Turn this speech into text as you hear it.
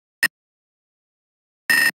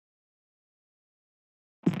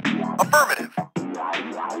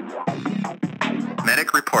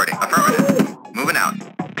reporting. Affirmative. Moving out.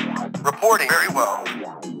 Reporting. Very well.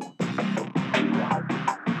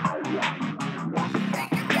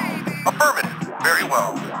 Affirmative. Very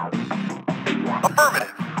well.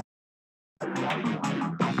 Affirmative.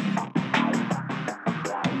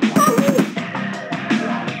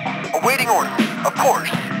 Awaiting orders. Of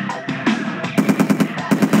course.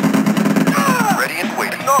 Ready and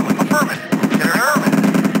waiting. Affirmative. Affirmative.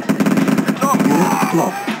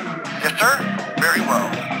 Yes, sir. Very well.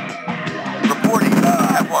 Reporting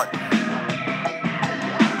at once.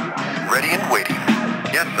 Ready and waiting.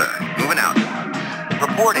 Yes, sir. Moving out.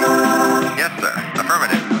 Reporting. Yes, sir.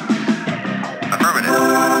 Affirmative. Affirmative.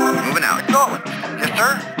 Moving out. Acknowledged. Yes,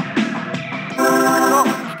 sir.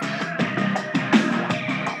 Acknowledged.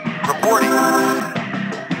 Reporting.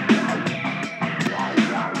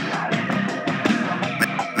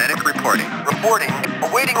 Medic reporting. Reporting.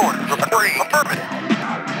 Awaiting orders. Reporting. Affirmative.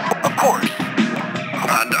 Of course.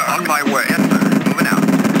 Commander, on my way. Yes, sir. Moving out.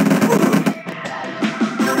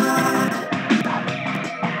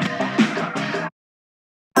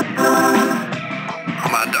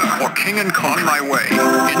 Commander, for King and Kong, on my way.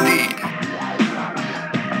 Indeed.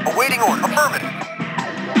 Awaiting order. Affirmative.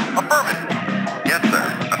 Affirmative. Yes, sir.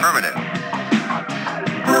 Affirmative.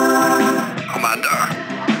 Commander,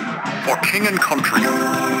 for King and Country.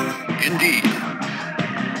 Indeed.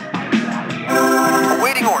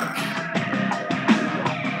 Awaiting orders.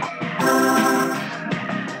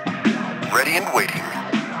 Ready and waiting.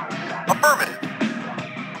 Affirmative.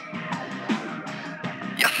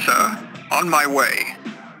 Yes, sir. On my way.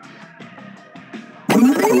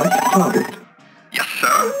 Yes,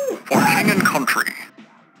 sir. For King and Country.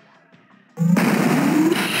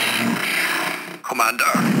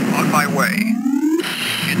 Commander, on my way.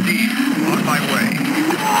 Indeed, on my way.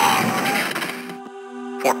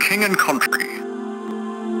 For King and Country.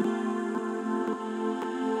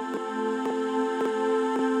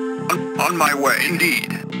 On my way.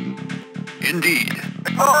 Indeed. Indeed.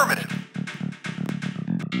 Affirmative.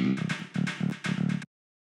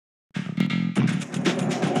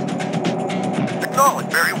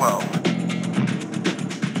 Acknowledged. Very well.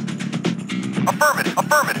 Affirmative.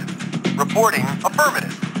 Affirmative. Reporting.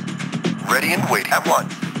 Affirmative. Ready and waiting. At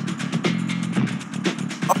once.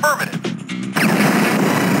 Affirmative.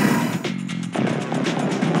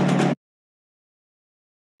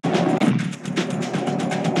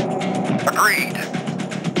 Agreed.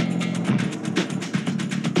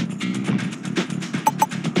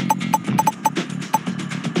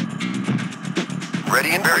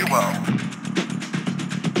 Ready and very well.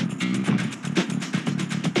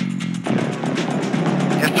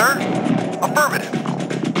 Yes, sir. Affirmative.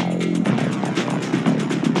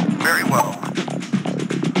 Very well.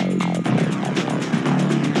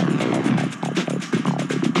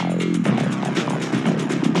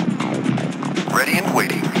 Ready and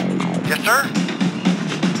waiting. Yes, sir.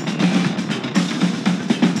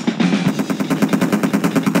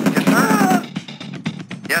 Yes, sir.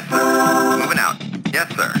 Yes, sir. Moving out. Yes,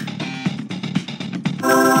 sir.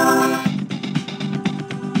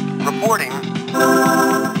 Reporting.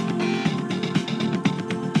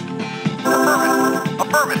 Affirmative.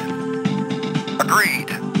 Affirmative. Agreed.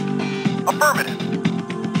 Affirmative.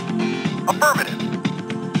 Affirmative.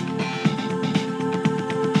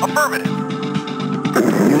 Affirmative.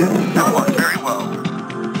 That was very well.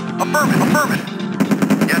 Affirmative. Affirmative.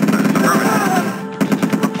 Yes, sir.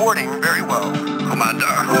 Affirmative. Reporting very well.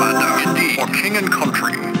 Commander. Commander. Indeed. For King and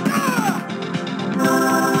Country.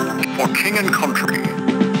 For King and Country.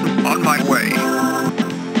 On my way.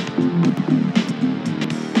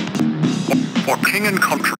 For King and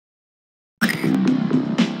Country.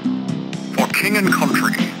 For King and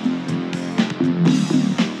Country.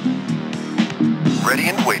 Ready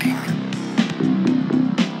and waiting.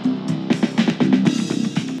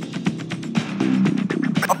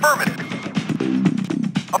 Affirmative.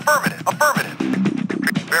 Affirmative. Affirmative.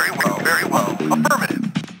 Very well. Very well. Affirmative.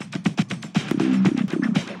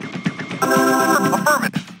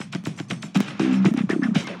 Affirmative.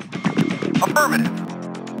 Affirmative.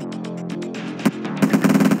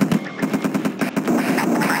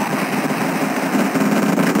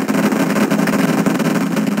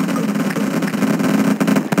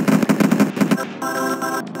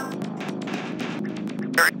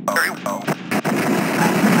 Very well.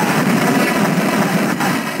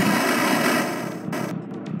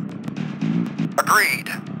 Agreed.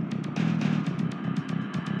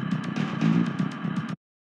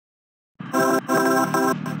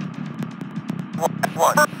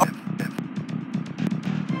 What?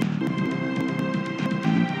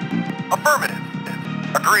 Affirmative.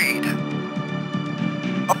 Agreed.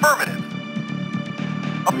 Affirmative.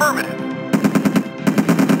 Affirmative.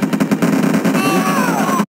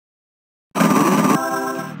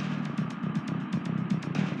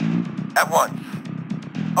 At once.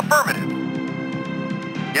 Affirmative.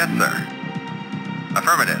 Yes, sir.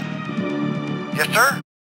 Affirmative. Yes, sir.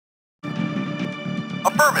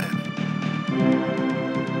 Affirmative.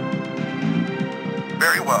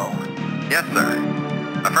 Very well. Yes, sir.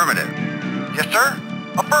 Affirmative. Yes, sir.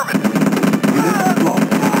 Affirmative. Unit lost.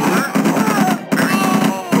 Very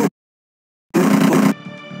well.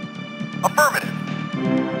 Affirmative.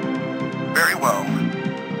 Very well.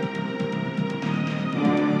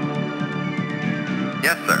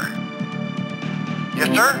 Yes, sir. Yes,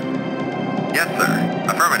 sir. Yes, sir.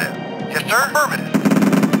 Affirmative. Yes, sir. Affirmative.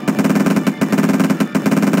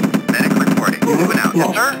 Medic reporting. Moving out. Yes,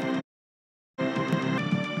 sir.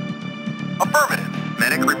 Affirmative.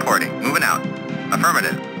 Medic reporting. Moving out.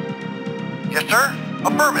 Affirmative. Yes, sir.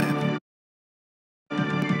 Affirmative.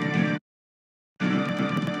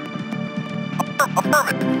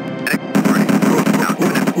 Affirmative. Medic reporting. Moving out.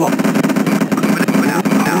 Moving out. Lost. Moving out.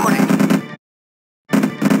 Moving out. Reporting.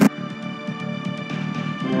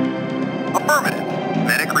 Affirmative.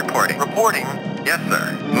 Medic reporting. Reporting. Yes, sir.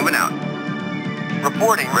 Moving out.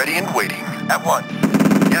 Reporting. Ready and waiting. At once.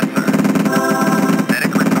 Yes, sir.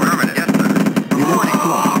 Medic reporting. Yes, sir. Unit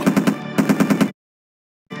lost.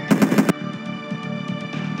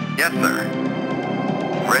 Yes, sir.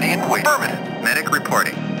 Ready and waiting. Affirmative. Medic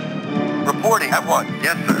reporting. Reporting. At once.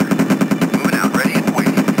 Yes, sir. Moving out. Ready and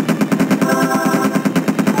waiting.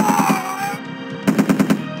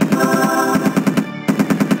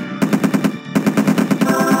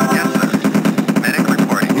 Yes, sir. Medic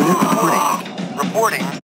reporting. Unit lost. Reporting.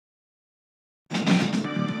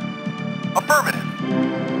 Affirmative.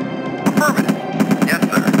 Affirmative. Yes,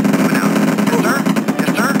 sir. Moving out. Yes, sir.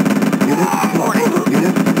 Yes, sir. Unit lost.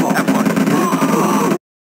 Unit lost. At once.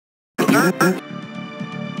 Yes, sir. Unit.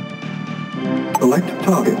 Select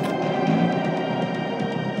target.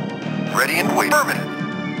 Ready and waiting. Affirmative.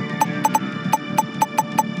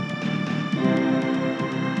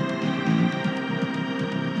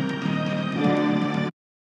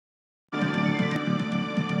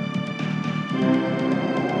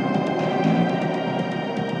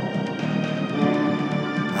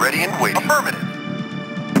 Ready and waiting. Affirmative.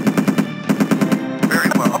 Very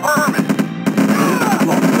well. Affirmative. Unit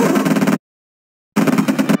lost.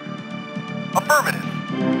 Affirmative.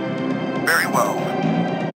 Very well.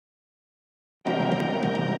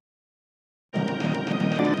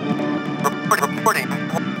 Reporting.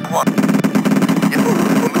 One. Yes,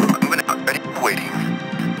 moving out. Ready and waiting.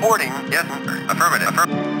 Reporting. Yes, sir. Affirmative.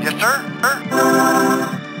 Affirmative. Yes, sir. Yes, sir.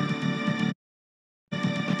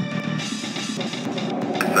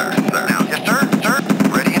 Sir. Now. Yes, sir. Sir.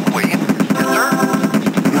 Ready and waiting. Yes, sir.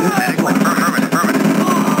 Medic affirmative. Affirmative.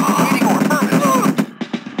 Waiting or affirmative.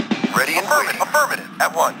 Ready and waiting. Affirmative.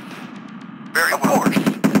 At once. Very well. Of course.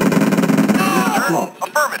 Yes, sir. Lost.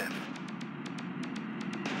 Affirmative.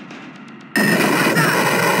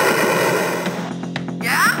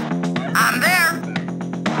 Yeah? I'm there.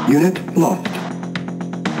 Unit lost.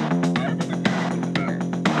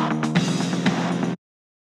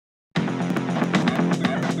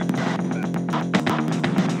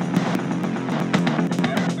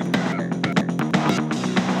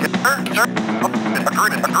 Yes, sir. Sir.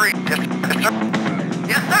 Agreement. Agreed. Yes, yes, sir.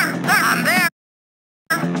 Yes, sir. Sir. I'm there.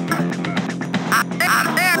 I'm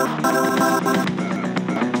there.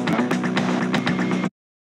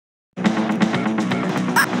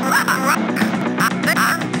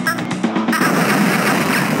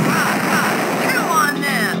 Chew on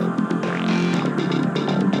this.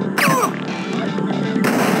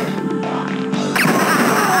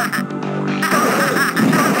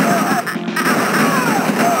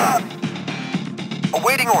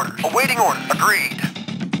 Awaiting orders. Awaiting orders. Agreed.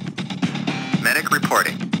 Medic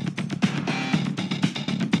reporting.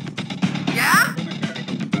 Yeah?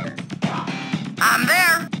 I'm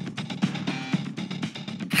there.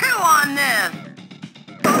 Chew on this.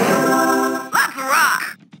 Let's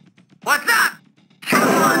rock. What's up? Chew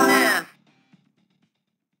on this.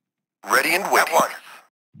 Ready and waiting. At once.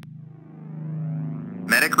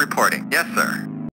 Medic reporting. Yes, sir.